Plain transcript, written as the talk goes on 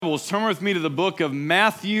Turn with me to the book of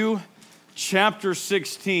Matthew chapter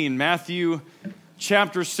 16. Matthew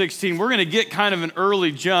chapter 16. We're going to get kind of an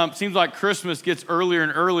early jump. Seems like Christmas gets earlier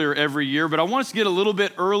and earlier every year, but I want us to get a little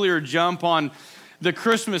bit earlier jump on the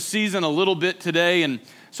Christmas season a little bit today. And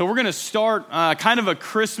so we're going to start kind of a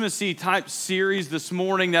Christmassy type series this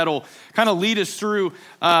morning that'll kind of lead us through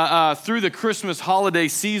the Christmas holiday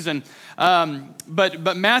season.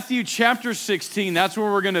 But Matthew chapter 16, that's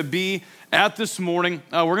where we're going to be at this morning.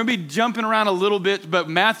 We're going to be jumping around a little bit, but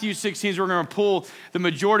Matthew 16 is where we're going to pull the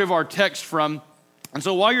majority of our text from. And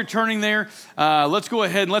so while you're turning there, let's go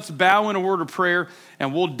ahead and let's bow in a word of prayer,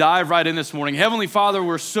 and we'll dive right in this morning. Heavenly Father,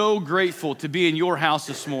 we're so grateful to be in your house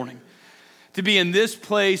this morning, to be in this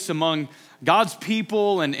place among God's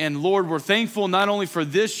people. And Lord, we're thankful not only for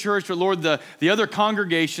this church, but Lord, the other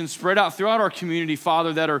congregations spread out throughout our community,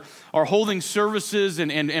 Father, that are holding services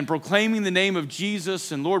and proclaiming the name of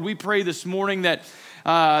Jesus. And Lord, we pray this morning that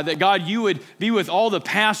God, you would be with all the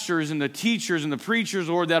pastors and the teachers and the preachers,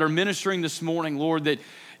 Lord, that are ministering this morning, Lord, that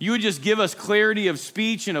you would just give us clarity of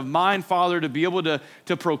speech and of mind, Father, to be able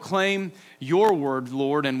to proclaim your word,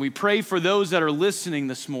 Lord. And we pray for those that are listening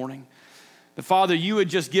this morning, that, Father, you would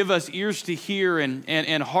just give us ears to hear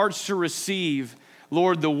and hearts to receive,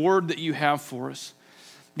 Lord, the word that you have for us.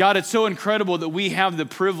 God, it's so incredible that we have the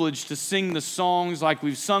privilege to sing the songs like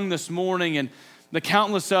we've sung this morning, and the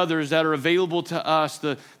countless others that are available to us,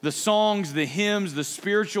 the songs, the hymns, the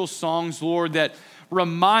spiritual songs, Lord, that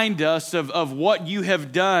remind us of what you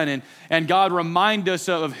have done. And God, remind us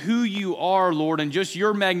of who you are, Lord, and just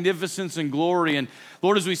your magnificence and glory. And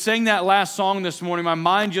Lord, as we sang that last song this morning, my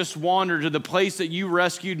mind just wandered to the place that you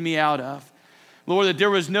rescued me out of. Lord, that there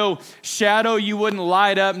was no shadow you wouldn't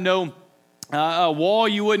light up, no a wall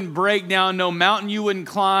you wouldn't break down, no mountain you wouldn't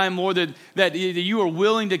climb, Lord, that you were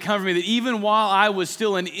willing to come for me, that even while I was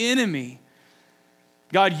still an enemy,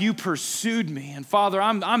 God, you pursued me. And Father,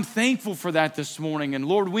 I'm thankful for that this morning. And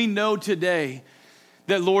Lord, we know today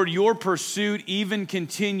that, Lord, your pursuit even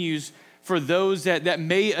continues for those that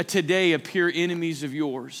may today appear enemies of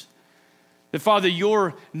yours. That, Father,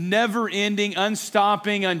 your never-ending,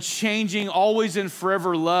 unstopping, unchanging, always and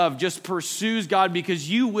forever love just pursues, God, because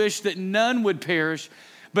you wish that none would perish,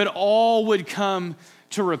 but all would come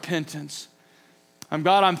to repentance.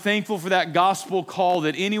 God, I'm thankful for that gospel call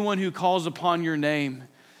that anyone who calls upon your name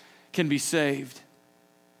can be saved.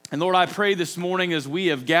 And Lord, I pray this morning as we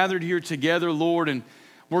have gathered here together, Lord, and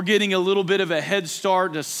we're getting a little bit of a head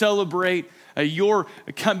start to celebrate you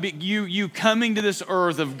coming to this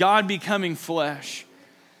earth, of God becoming flesh.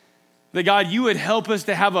 That God, you would help us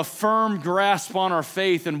to have a firm grasp on our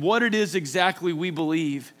faith and what it is exactly we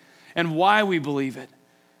believe and why we believe it.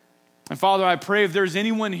 And Father, I pray if there's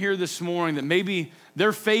anyone here this morning that maybe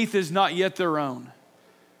their faith is not yet their own,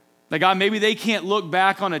 that God, maybe they can't look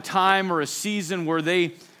back on a time or a season where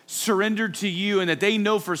they surrendered to you, and that they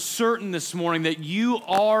know for certain this morning that you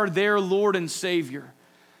are their Lord and Savior.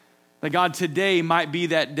 That God, today might be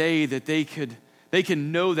that day that they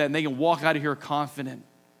can know that, and they can walk out of here confident,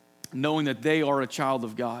 knowing that they are a child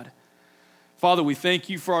of God. Father, we thank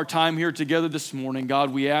you for our time here together this morning.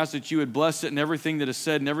 God, we ask that you would bless it in everything that is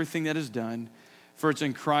said and everything that is done. For it's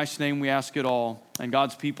in Christ's name we ask it all. And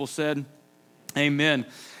God's people said, amen.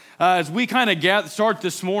 As we kind of start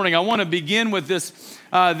this morning, I want to begin with this.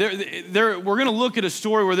 We're going to look at a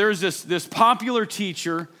story where there's this popular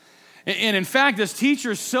teacher. And in fact, this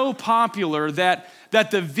teacher is so popular that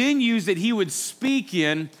the venues that he would speak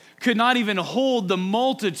in could not even hold the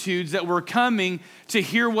multitudes that were coming to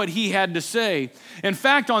hear what he had to say. In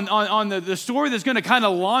fact, on the story that's going to kind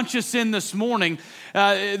of launch us in this morning,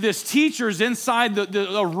 this teacher's inside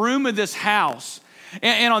the room of this house.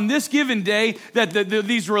 And on this given day, that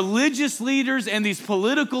these religious leaders and these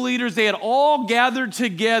political leaders, they had all gathered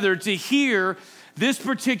together to hear this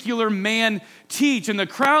particular man teach. And the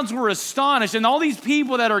crowds were astonished. And all these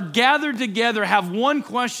people that are gathered together have one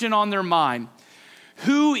question on their mind.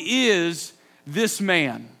 Who is this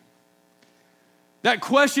man? That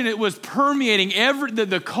question, it was permeating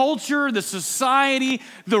the culture, the society,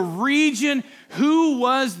 the region. Who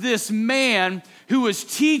was this man who was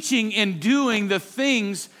teaching and doing the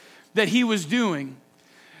things that he was doing?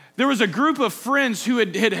 There was a group of friends who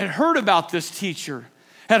had heard about this teacher,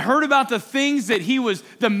 had heard about the things that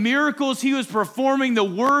the miracles he was performing, the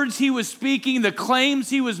words he was speaking, the claims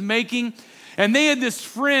he was making. And they had this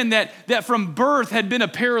friend that from birth had been a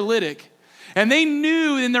paralytic. And they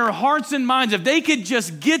knew in their hearts and minds, if they could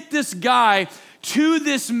just get this guy to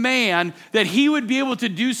this man that he would be able to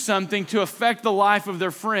do something to affect the life of their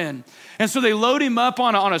friend. And so they load him up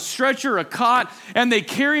on a stretcher, a cot, and they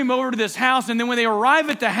carry him over to this house. And then when they arrive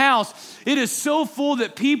at the house, it is so full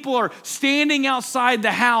that people are standing outside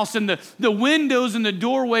the house, and the windows and the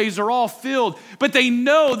doorways are all filled. But they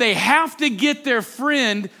know they have to get their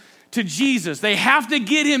friend to Jesus. They have to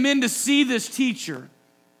get him in to see this teacher.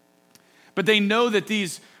 But they know that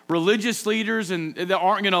these religious leaders and they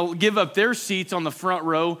aren't going to give up their seats on the front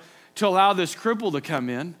row to allow this cripple to come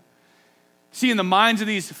in. See, in the minds of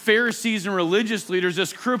these Pharisees and religious leaders,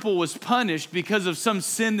 this cripple was punished because of some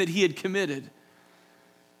sin that he had committed.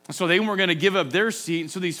 So they weren't going to give up their seat,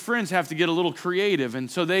 and so these friends have to get a little creative.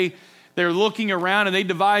 And so they're looking around and they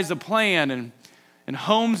devise a plan. And in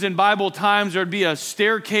homes in Bible times, there'd be a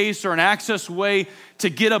staircase or an access way to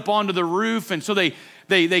get up onto the roof. And so they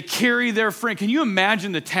carry their friend. Can you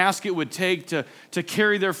imagine the task it would take to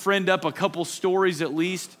carry their friend up a couple stories at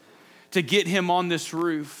least to get him on this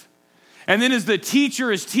roof? And then as the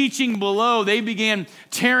teacher is teaching below, they began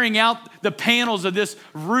tearing out the panels of this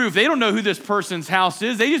roof. They don't know who this person's house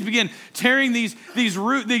is. They just begin tearing these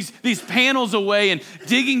panels away and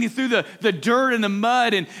digging through the dirt and the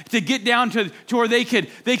mud and to get down to where they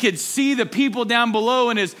could see the people down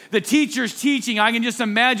below. And as the teacher's teaching, I can just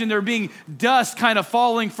imagine there being dust kind of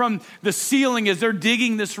falling from the ceiling as they're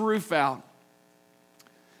digging this roof out.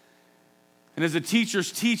 And as the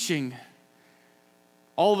teacher's teaching,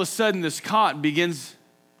 all of a sudden, this cot begins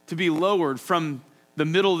to be lowered from the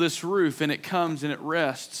middle of this roof, and it comes and it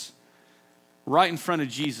rests right in front of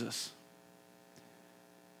Jesus.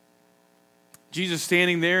 Jesus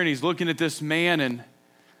standing there, and he's looking at this man, and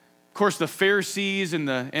of course, the Pharisees and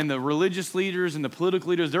the religious leaders and the political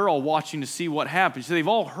leaders, they're all watching to see what happens. So they've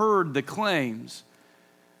all heard the claims,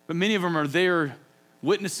 but many of them are there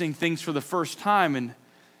witnessing things for the first time, and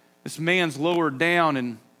this man's lowered down,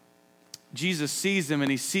 and Jesus sees him and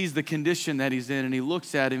he sees the condition that he's in, and he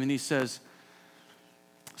looks at him and he says,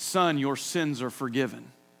 "Son, your sins are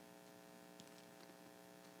forgiven."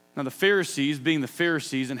 Now the Pharisees, being the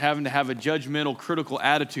Pharisees and having to have a judgmental, critical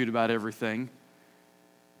attitude about everything,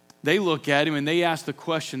 they look at him and they ask the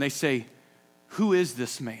question, they say, "Who is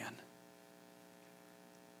this man?"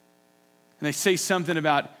 And they say something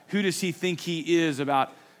about who does he think he is,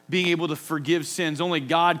 about being able to forgive sins. Only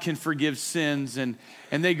God can forgive sins. And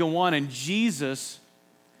they go on. And Jesus,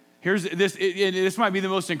 here's this, this might be the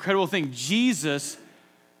most incredible thing. Jesus,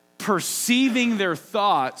 perceiving their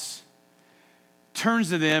thoughts, turns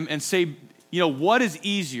to them and say, what is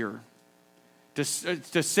easier? To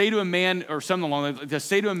say to a man, or something along that, to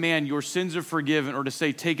say to a man, "Your sins are forgiven," or to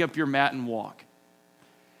say, "Take up your mat and walk"?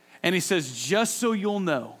 And he says, just so you'll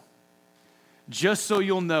know,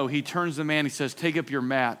 he turns to the man, he says, "Take up your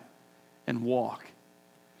mat and walk."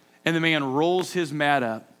 And the man rolls his mat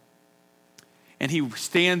up, and he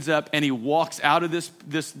stands up and he walks out of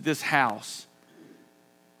this house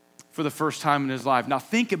for the first time in his life. Now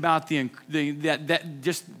think about the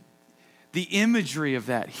imagery of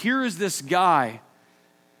that. Here is this guy,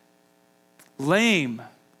 lame,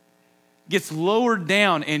 gets lowered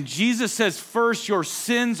down, and Jesus says, first, "Your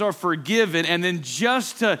sins are forgiven," and then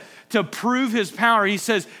just to prove his power, he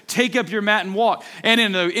says, "Take up your mat and walk." And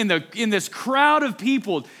in this crowd of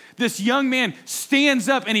people, this young man stands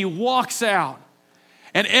up and he walks out.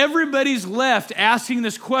 And everybody's left asking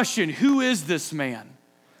this question, who is this man?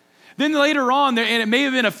 Then later on, and it may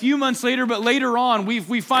have been a few months later, but later on,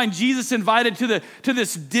 we find Jesus invited to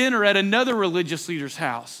this dinner at another religious leader's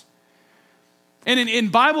house. And in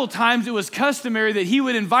Bible times, it was customary that he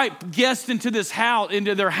would invite guests into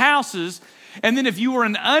their houses. And then if you were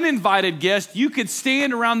an uninvited guest, you could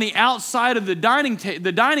stand around the outside of the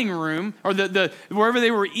dining room or the wherever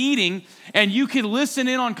they were eating, and you could listen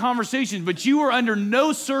in on conversations. But you were under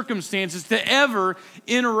no circumstances to ever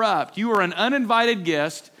interrupt. You were an uninvited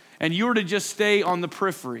guest, and you were to just stay on the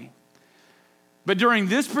periphery. But during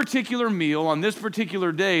this particular meal, on this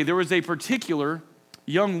particular day, there was a particular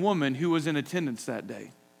young woman who was in attendance that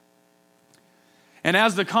day. And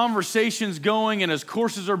as the conversation's going and as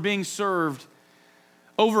courses are being served,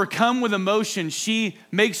 overcome with emotion, she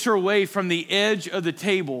makes her way from the edge of the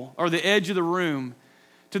table or the edge of the room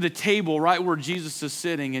to the table right where Jesus is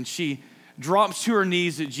sitting. And she drops to her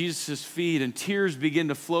knees at Jesus' feet, and tears begin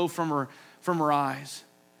to flow from her eyes.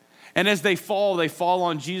 And as they fall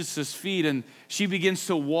on Jesus' feet, and she begins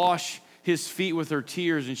to wash his feet with her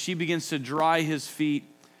tears, and she begins to dry his feet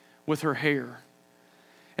with her hair.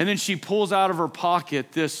 And then she pulls out of her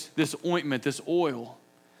pocket this ointment, this oil,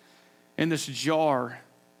 in this jar.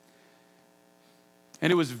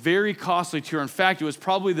 And it was very costly to her. In fact, it was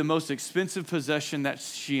probably the most expensive possession that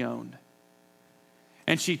she owned.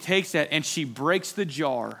 And she takes that and she breaks the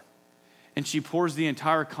jar and she pours the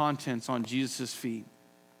entire contents on Jesus' feet.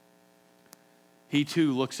 He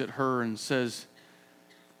too looks at her and says,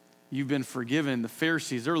 "You've been forgiven." The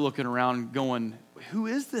Pharisees, they're looking around going, "Who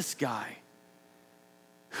is this guy?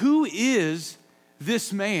 Who is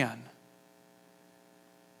this man?"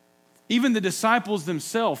 Even the disciples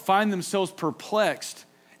themselves find themselves perplexed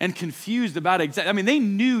and confused about they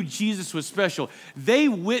knew Jesus was special. They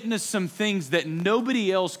witnessed some things that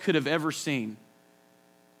nobody else could have ever seen.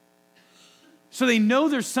 So they know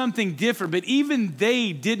there's something different, but even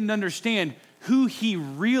they didn't understand who he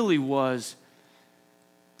really was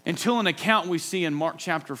until an account we see in Mark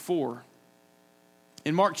chapter 4.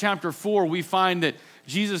 In Mark chapter 4, we find that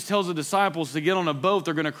Jesus tells the disciples to get on a boat.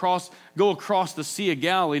 They're going to go across the Sea of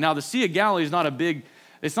Galilee. Now, the Sea of Galilee is not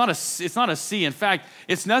it's not a sea. In fact,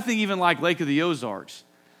 it's nothing even like Lake of the Ozarks.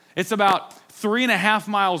 It's about 3.5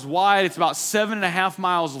 miles wide. It's about 7.5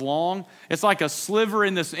 miles long. It's like a sliver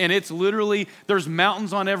in this, and it's literally, there's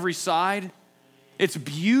mountains on every side. It's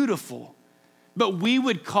beautiful. But we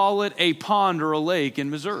would call it a pond or a lake in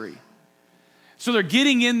Missouri. So they're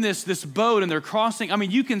getting in this boat and they're crossing.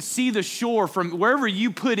 You can see the shore from wherever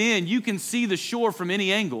you put in, you can see the shore from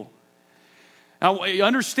any angle. Now, you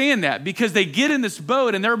understand that because they get in this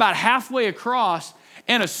boat and they're about halfway across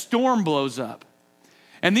and a storm blows up.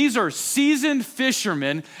 And these are seasoned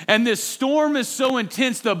fishermen, and this storm is so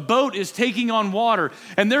intense the boat is taking on water,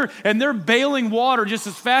 and they're bailing water just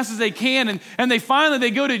as fast as they can, and they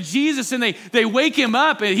finally go to Jesus and they wake him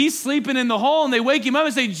up, and he's sleeping in the hall, and they wake him up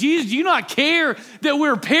and say, "Jesus, do you not care that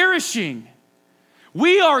we're perishing?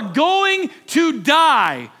 We are going to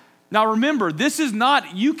die." Now remember, this is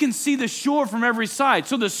not, you can see the shore from every side.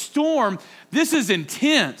 So the storm, this is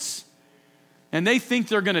intense, and they think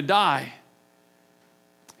they're going to die.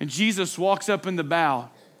 And Jesus walks up in the bow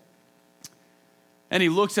and he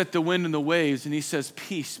looks at the wind and the waves and he says,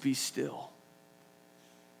 "Peace, be still."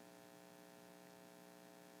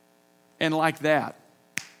 And like that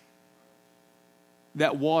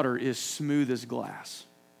water is smooth as glass.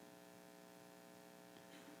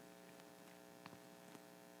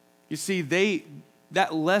 You see,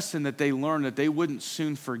 that lesson that they learned that they wouldn't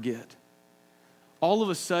soon forget. All of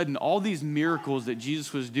a sudden, all these miracles that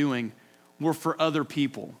Jesus was doing were for other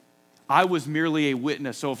people. I was merely a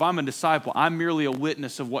witness. So if I'm a disciple, I'm merely a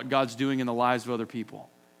witness of what God's doing in the lives of other people.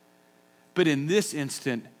 But in this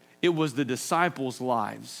instant, it was the disciples'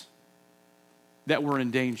 lives that were in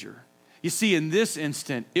danger. You see, in this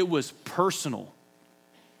instant, it was personal.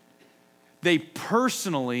 They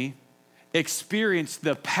personally experienced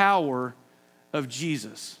the power of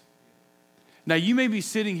Jesus. Now, you may be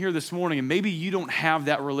sitting here this morning and maybe you don't have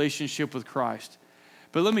that relationship with Christ.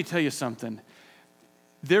 But let me tell you something.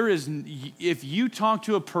 If you talk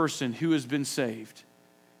to a person who has been saved,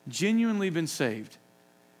 genuinely been saved,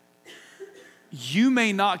 you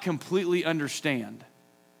may not completely understand.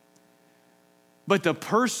 But the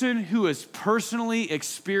person who has personally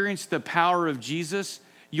experienced the power of Jesus,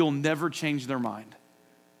 you'll never change their mind.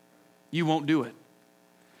 You won't do it.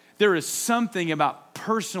 There is something about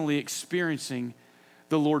personally experiencing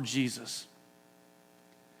the Lord Jesus.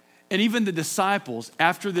 And even the disciples,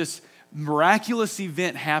 after this miraculous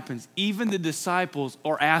event happens, even the disciples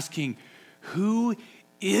are asking, "Who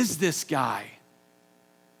is this guy?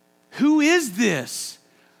 Who is this?"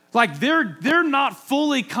 Like they're not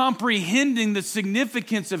fully comprehending the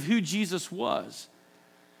significance of who Jesus was.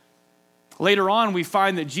 Later on, we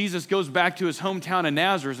find that Jesus goes back to his hometown of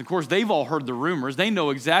Nazareth. Of course, they've all heard the rumors. They know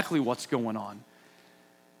exactly what's going on.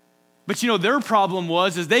 But their problem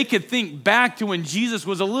is they could think back to when Jesus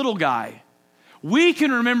was a little guy. We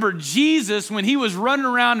can remember Jesus when he was running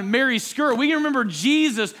around Mary's skirt. We can remember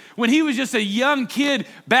Jesus when he was just a young kid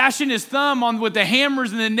bashing his thumb with the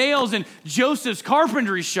hammers and the nails in Joseph's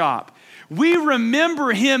carpentry shop. We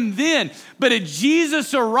remember him then. But as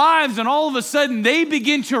Jesus arrives and all of a sudden they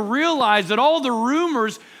begin to realize that all the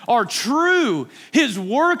rumors are true. His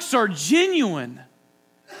works are genuine.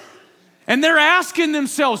 And they're asking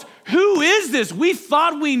themselves, "Who is this? We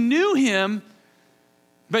thought we knew him,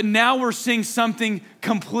 but now we're seeing something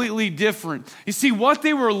completely different." You see, what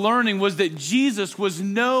they were learning was that Jesus was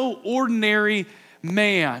no ordinary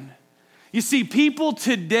man. You see, people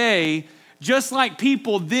today, just like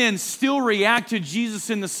people then, still react to Jesus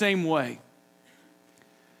in the same way.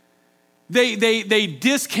 They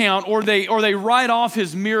discount or they write off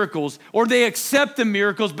his miracles, or they accept the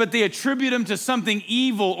miracles, but they attribute them to something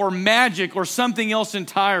evil or magic or something else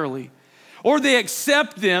entirely. Or they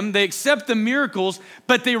accept the miracles,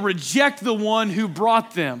 but they reject the one who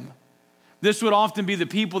brought them. This would often be the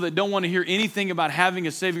people that don't want to hear anything about having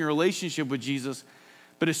a saving relationship with Jesus,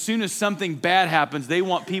 But as soon as something bad happens, they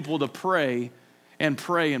want people to pray and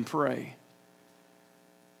pray and pray.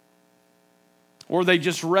 Or they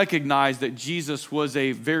just recognize that Jesus was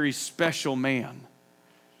a very special man.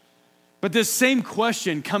 But this same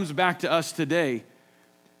question comes back to us today.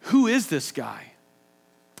 Who is this guy?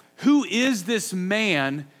 Who is this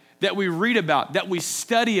man that we read about, that we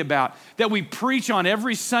study about, that we preach on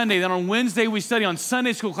every Sunday, that on Wednesday we study on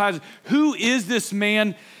Sunday school classes? Who is this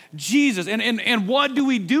man, Jesus? And what do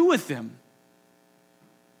we do with him?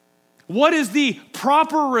 What is the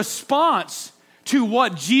proper response to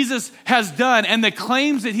what Jesus has done and the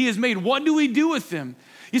claims that he has made? What do we do with them?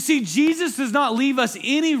 You see, Jesus does not leave us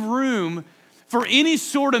any room for any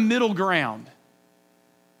sort of middle ground.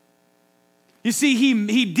 You see,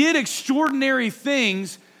 he did extraordinary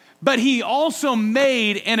things, but he also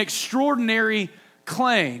made an extraordinary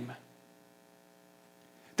claim.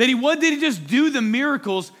 That he didn't just do the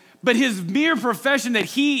miracles, but his mere profession that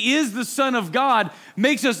he is the Son of God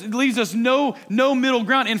leaves us no middle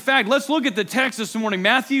ground. In fact, let's look at the text this morning.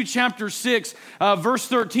 Matthew chapter 6, verse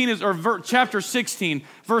 13 chapter 16,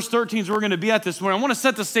 verse 13 is where we're going to be at this morning. I want to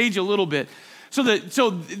set the stage a little bit.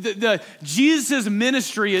 So Jesus'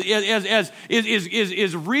 ministry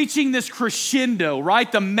is reaching this crescendo, right?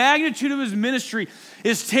 The magnitude of his ministry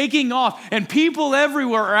is taking off, and people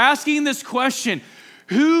everywhere are asking this question: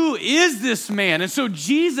 who is this man? And so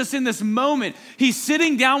Jesus, in this moment, he's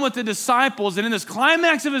sitting down with the disciples, and in this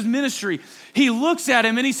climax of his ministry, he looks at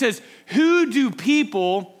him and he says, "Who do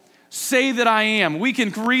people say that I am?" We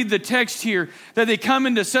can read the text here that they come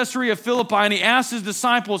into Caesarea Philippi, and he asks his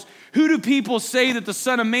disciples, "Who do people say that the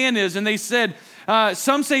Son of Man is?" And they said,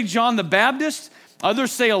 some say John the Baptist,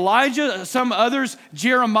 others say Elijah, some others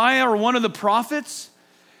Jeremiah or one of the prophets.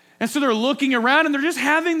 And so they're looking around and they're just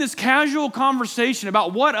having this casual conversation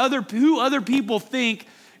about who other people think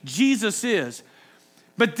Jesus is.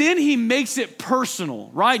 But then he makes it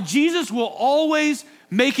personal, right? Jesus will always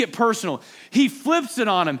make it personal. He flips it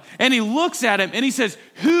on him and he looks at him and he says,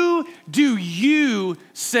 "Who do you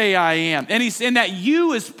say I am?" And that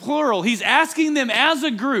 "you" is plural. He's asking them as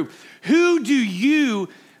a group, "Who do you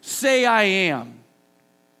say I am?"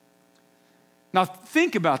 Now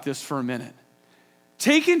think about this for a minute.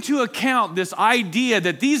 Take into account this idea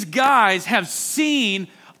that these guys have seen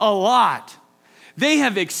a lot. They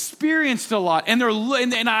have experienced a lot, and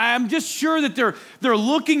I'm just sure that they're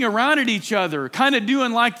looking around at each other, kind of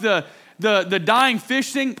doing like the dying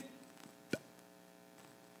fish thing.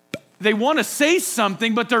 They want to say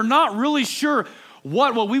something, but they're not really sure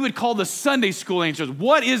what we would call the Sunday school answers.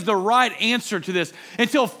 What is the right answer to this?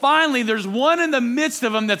 Until finally, there's one in the midst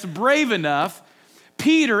of them that's brave enough,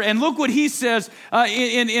 Peter, and look what he says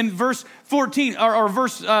in verse 14 or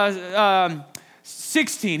verse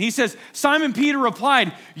 16. He says, Simon Peter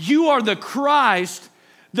replied, "You are the Christ,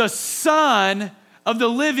 the Son of the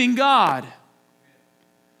living God."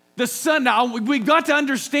 The Son. Now, we've got to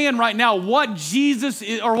understand right now what Jesus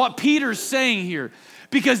is, or what Peter's saying here.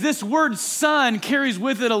 Because this word son carries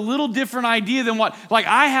with it a little different idea than like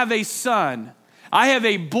I have a son. I have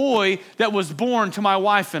a boy that was born to my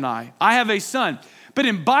wife and I. I have a son. But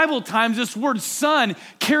in Bible times, this word son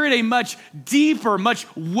carried a much deeper, much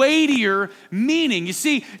weightier meaning. You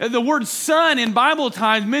see, the word son in Bible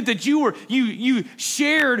times meant that you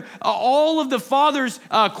shared all of the Father's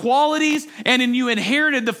qualities, and then you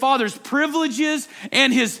inherited the Father's privileges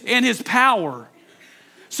and his power.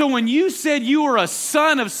 So when you said you were a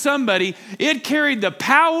son of somebody, it carried the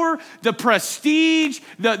power, the prestige,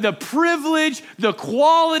 the privilege, the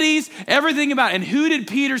qualities, everything about it. And who did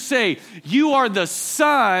Peter say? You are the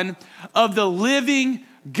Son of the living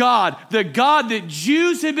God, the God that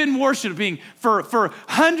Jews have been worshiping for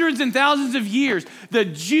hundreds and thousands of years, the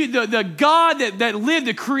God that lived,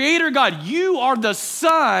 the Creator God. You are the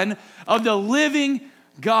Son of the living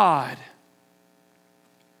God.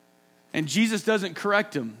 And Jesus doesn't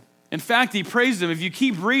correct him. In fact, he praises him. If you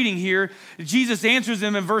keep reading here, Jesus answers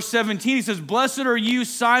him in verse 17. He says, "Blessed are you,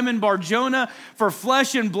 Simon Bar-Jonah, for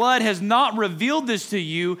flesh and blood has not revealed this to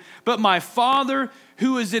you, but my Father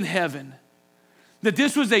who is in heaven." That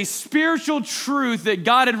this was a spiritual truth that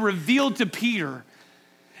God had revealed to Peter.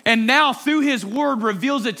 And now through his word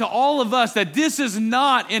reveals it to all of us that this is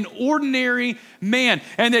not an ordinary man,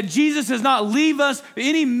 and that Jesus does not leave us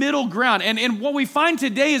any middle ground. And what we find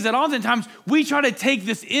today is that oftentimes we try to take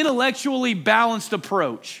this intellectually balanced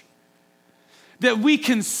approach. That we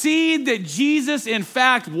concede that Jesus in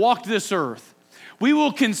fact walked this earth. We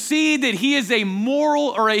will concede that he is a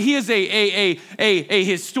moral, or he is a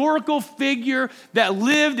historical figure that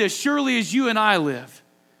lived as surely as you and I live.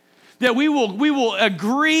 That we will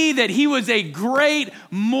agree that he was a great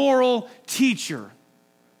moral teacher.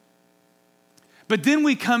 But then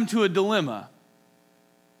we come to a dilemma.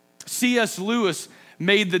 C.S. Lewis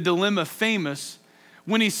made the dilemma famous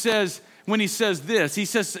when he says this. He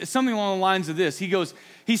says something along the lines of this.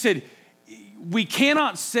 He said, we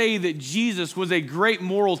cannot say that Jesus was a great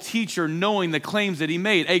moral teacher knowing the claims that he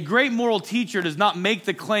made. A great moral teacher does not make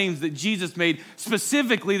the claims that Jesus made,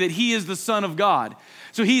 specifically that he is the Son of God.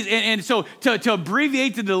 So to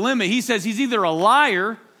abbreviate the dilemma, he says he's either a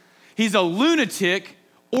liar, he's a lunatic,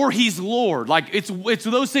 or he's Lord. Like it's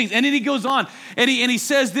those things. And then he goes on and he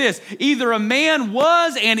says this: either a man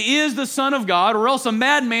was and is the Son of God, or else a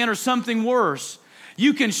madman or something worse.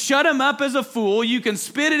 You can shut him up as a fool, you can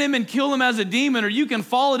spit at him and kill him as a demon, or you can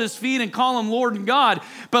fall at his feet and call him Lord and God.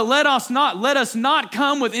 But let us not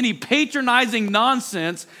come with any patronizing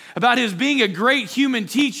nonsense about his being a great human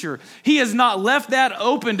teacher. He has not left that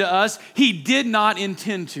open to us. He did not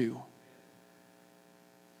intend to.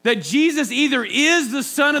 That Jesus either is the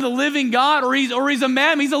Son of the living God or he's a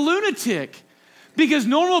madman, he's a lunatic. Because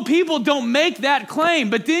normal people don't make that claim.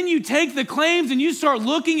 But then you take the claims and you start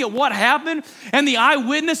looking at what happened and the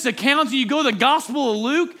eyewitness accounts, and you go to the Gospel of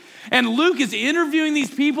Luke, and Luke is interviewing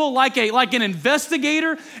these people like an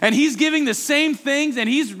investigator, and he's giving the same things and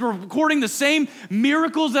he's recording the same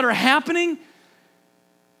miracles that are happening.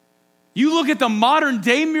 You look at the modern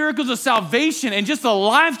day miracles of salvation and just the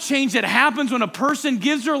life change that happens when a person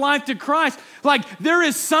gives their life to Christ. Like, there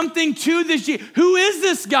is something to this. Who is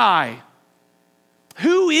this guy?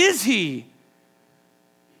 Who is he?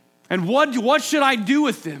 And what should I do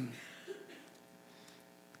with him?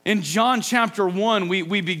 In John chapter 1,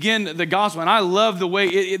 we begin the gospel, and I love the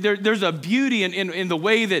way, there's a beauty in the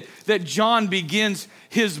way that John begins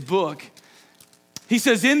his book. He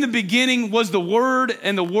says, in the beginning was the Word,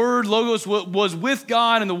 and the Word, Logos, was with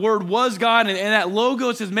God, and the Word was God. And that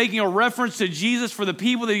Logos is making a reference to Jesus for the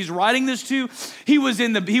people that he's writing this to. He was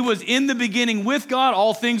in the beginning with God.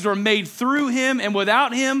 All things were made through him, and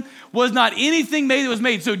without him was not anything made that was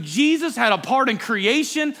made. So Jesus had a part in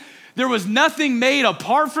creation. There was nothing made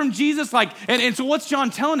apart from Jesus. And so what's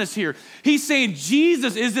John telling us here? He's saying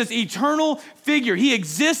Jesus is this eternal figure. He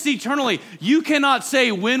exists eternally. You cannot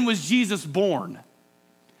say, when was Jesus born?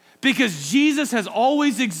 Because Jesus has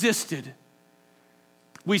always existed.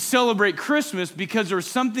 We celebrate Christmas because there's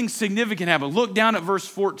something significant happened. Look down at verse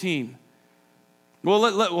 14.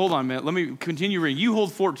 Well, hold on a minute. Let me continue reading. You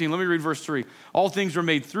hold 14. Let me read verse 3. All things were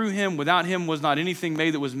made through him. Without him was not anything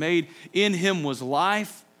made that was made. In him was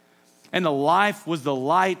life, and the life was the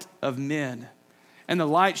light of men. And the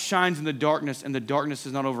light shines in the darkness, and the darkness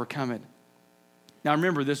has not overcome it. Now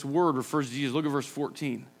remember, this word refers to Jesus. Look at verse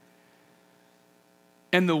 14.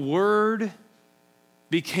 And the Word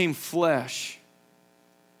became flesh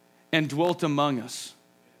and dwelt among us.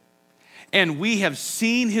 And we have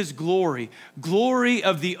seen his glory, glory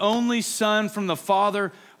of the only Son from the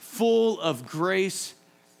Father, full of grace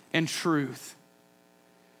and truth.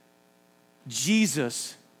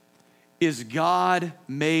 Jesus is God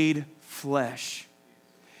made flesh.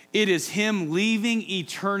 It is him leaving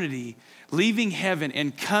eternity, leaving heaven,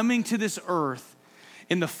 and coming to this earth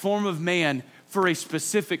in the form of man for a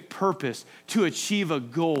specific purpose, to achieve a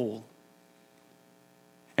goal.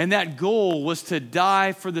 And that goal was to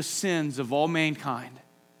die for the sins of all mankind.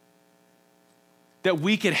 That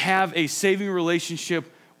we could have a saving relationship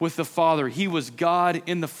with the Father. He was God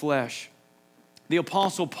in the flesh. The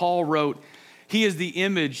Apostle Paul wrote, Jesus, is the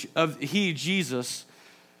image of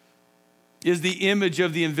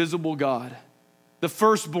the invisible God, the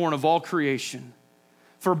firstborn of all creation.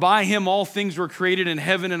 For by him all things were created in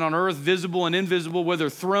heaven and on earth, visible and invisible, whether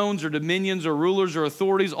thrones or dominions or rulers or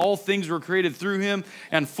authorities, all things were created through him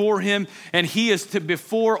and for him. And he is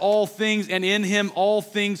before all things, and in him all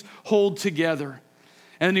things hold together.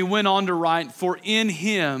 And then he went on to write, for in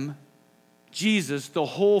him, Jesus, the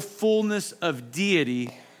whole fullness of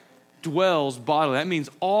deity dwells bodily. That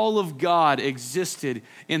means all of God existed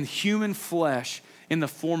in human flesh in the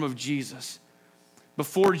form of Jesus.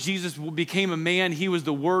 Before Jesus became a man, he was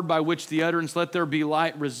the word by which the utterance, let there be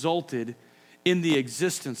light, resulted in the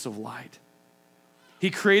existence of light. He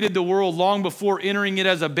created the world long before entering it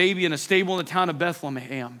as a baby in a stable in the town of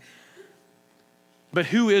Bethlehem. But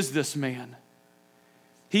who is this man?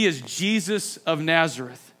 He is Jesus of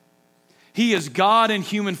Nazareth. He is God in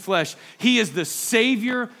human flesh. He is the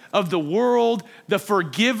Savior of the world, the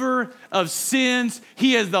forgiver of sins.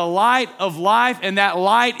 He is the light of life, and that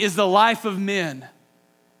light is the life of men.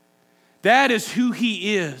 That is who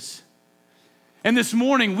he is. And this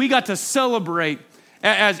morning, we got to celebrate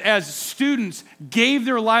as students gave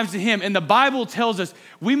their lives to him. And the Bible tells us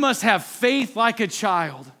we must have faith like a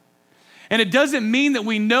child. And it doesn't mean that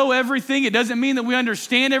we know everything. It doesn't mean that we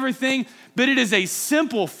understand everything. but it is a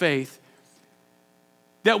simple faith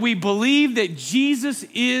that we believe that Jesus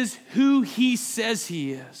is who he says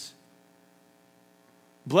he is.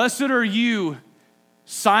 Blessed are you,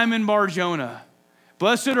 Simon Bar-Jonah.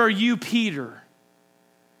 Blessed are you, Peter.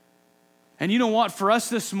 And you know what? For us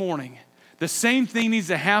this morning, the same thing needs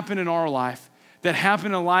to happen in our life that happened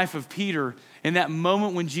in the life of Peter in that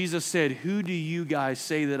moment when Jesus said, "Who do you guys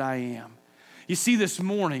say that I am?" You see, this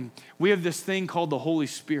morning, we have this thing called the Holy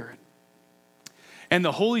Spirit. And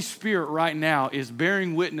the Holy Spirit right now is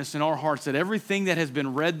bearing witness in our hearts that everything that has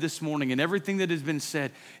been read this morning and everything that has been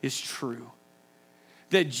said is true.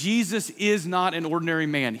 That Jesus is not an ordinary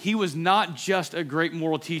man. He was not just a great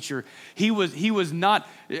moral teacher. He was not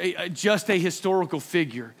just a historical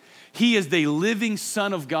figure. He is the living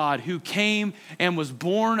Son of God who came and was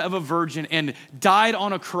born of a virgin and died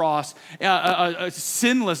on a cross,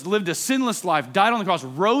 sinless, lived a sinless life, died on the cross,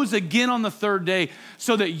 rose again on the third day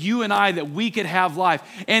so that you and I, that we could have life.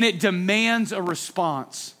 And it demands a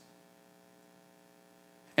response.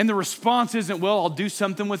 And the response isn't, well, I'll do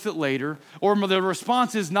something with it later. Or the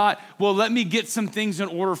response is not, well, let me get some things in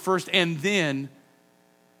order first and then.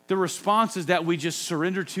 The response is that we just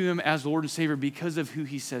surrender to him as Lord and Savior because of who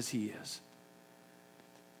he says he is.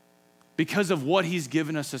 Because of what he's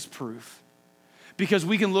given us as proof. Because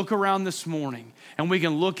we can look around this morning and we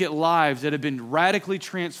can look at lives that have been radically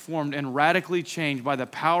transformed and radically changed by the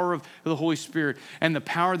power of the Holy Spirit and the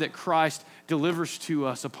power that Christ delivers to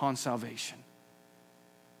us upon salvation.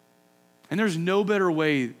 And there's no better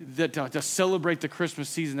way to celebrate the Christmas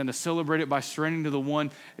season than to celebrate it by surrendering to the one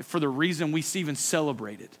for the reason we even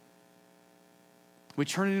celebrate it. We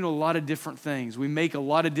turn it into a lot of different things. We make a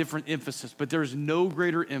lot of different emphasis, but there's no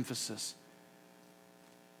greater emphasis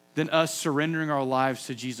than us surrendering our lives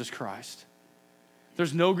to Jesus Christ.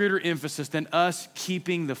 There's no greater emphasis than us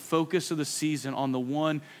keeping the focus of the season on the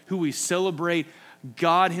one who we celebrate,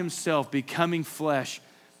 God himself becoming flesh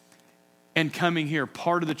and coming here,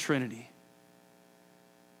 part of the Trinity.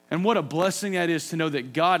 And what a blessing that is to know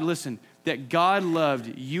that God, listen, that God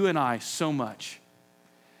loved you and I so much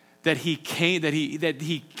that he came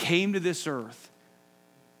to this earth,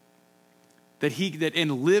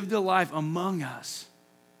 and lived a life among us,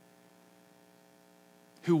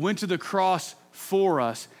 who went to the cross for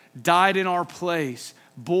us, died in our place,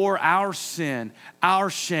 bore our sin,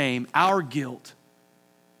 our shame, our guilt.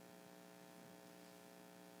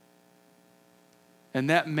 And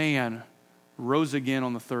that man rose again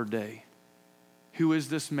on the third day. Who is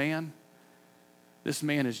this man? This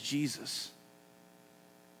man is Jesus.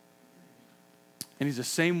 And he's the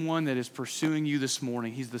same one that is pursuing you this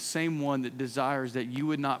morning. He's the same one that desires that you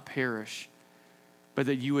would not perish, but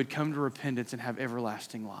that you would come to repentance and have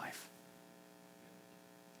everlasting life.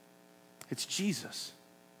 It's Jesus.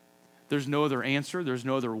 There's no other answer. There's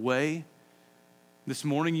no other way. This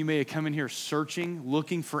morning you may have come in here searching,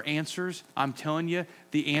 looking for answers. I'm telling you,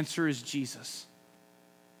 the answer is Jesus.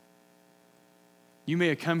 You may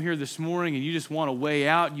have come here this morning and you just want a way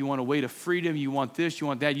out. You want a way to freedom. You want this, you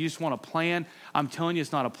want that. You just want a plan. I'm telling you,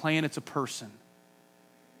 it's not a plan, it's a person.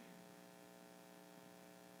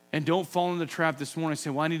 And don't fall in the trap this morning and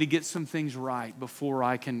say, well, I need to get some things right before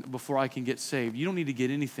I can get saved. You don't need to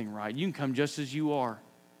get anything right. You can come just as you are.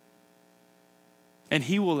 And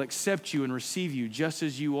he will accept you and receive you just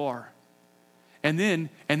as you are. And then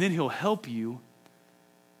he'll help you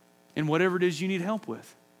in whatever it is you need help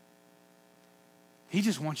with. He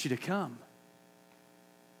just wants you to come.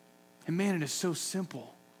 And man, it is so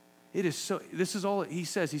simple. This is all he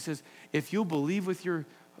says. He says, if you'll believe with your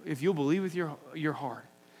heart,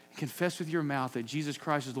 confess with your mouth that Jesus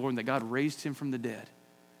Christ is Lord and that God raised him from the dead,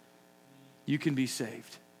 you can be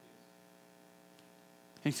saved.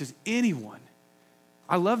 And he says, anyone.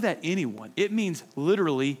 I love that anyone. It means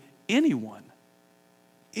literally anyone.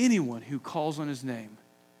 Anyone who calls on his name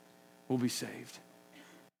will be saved.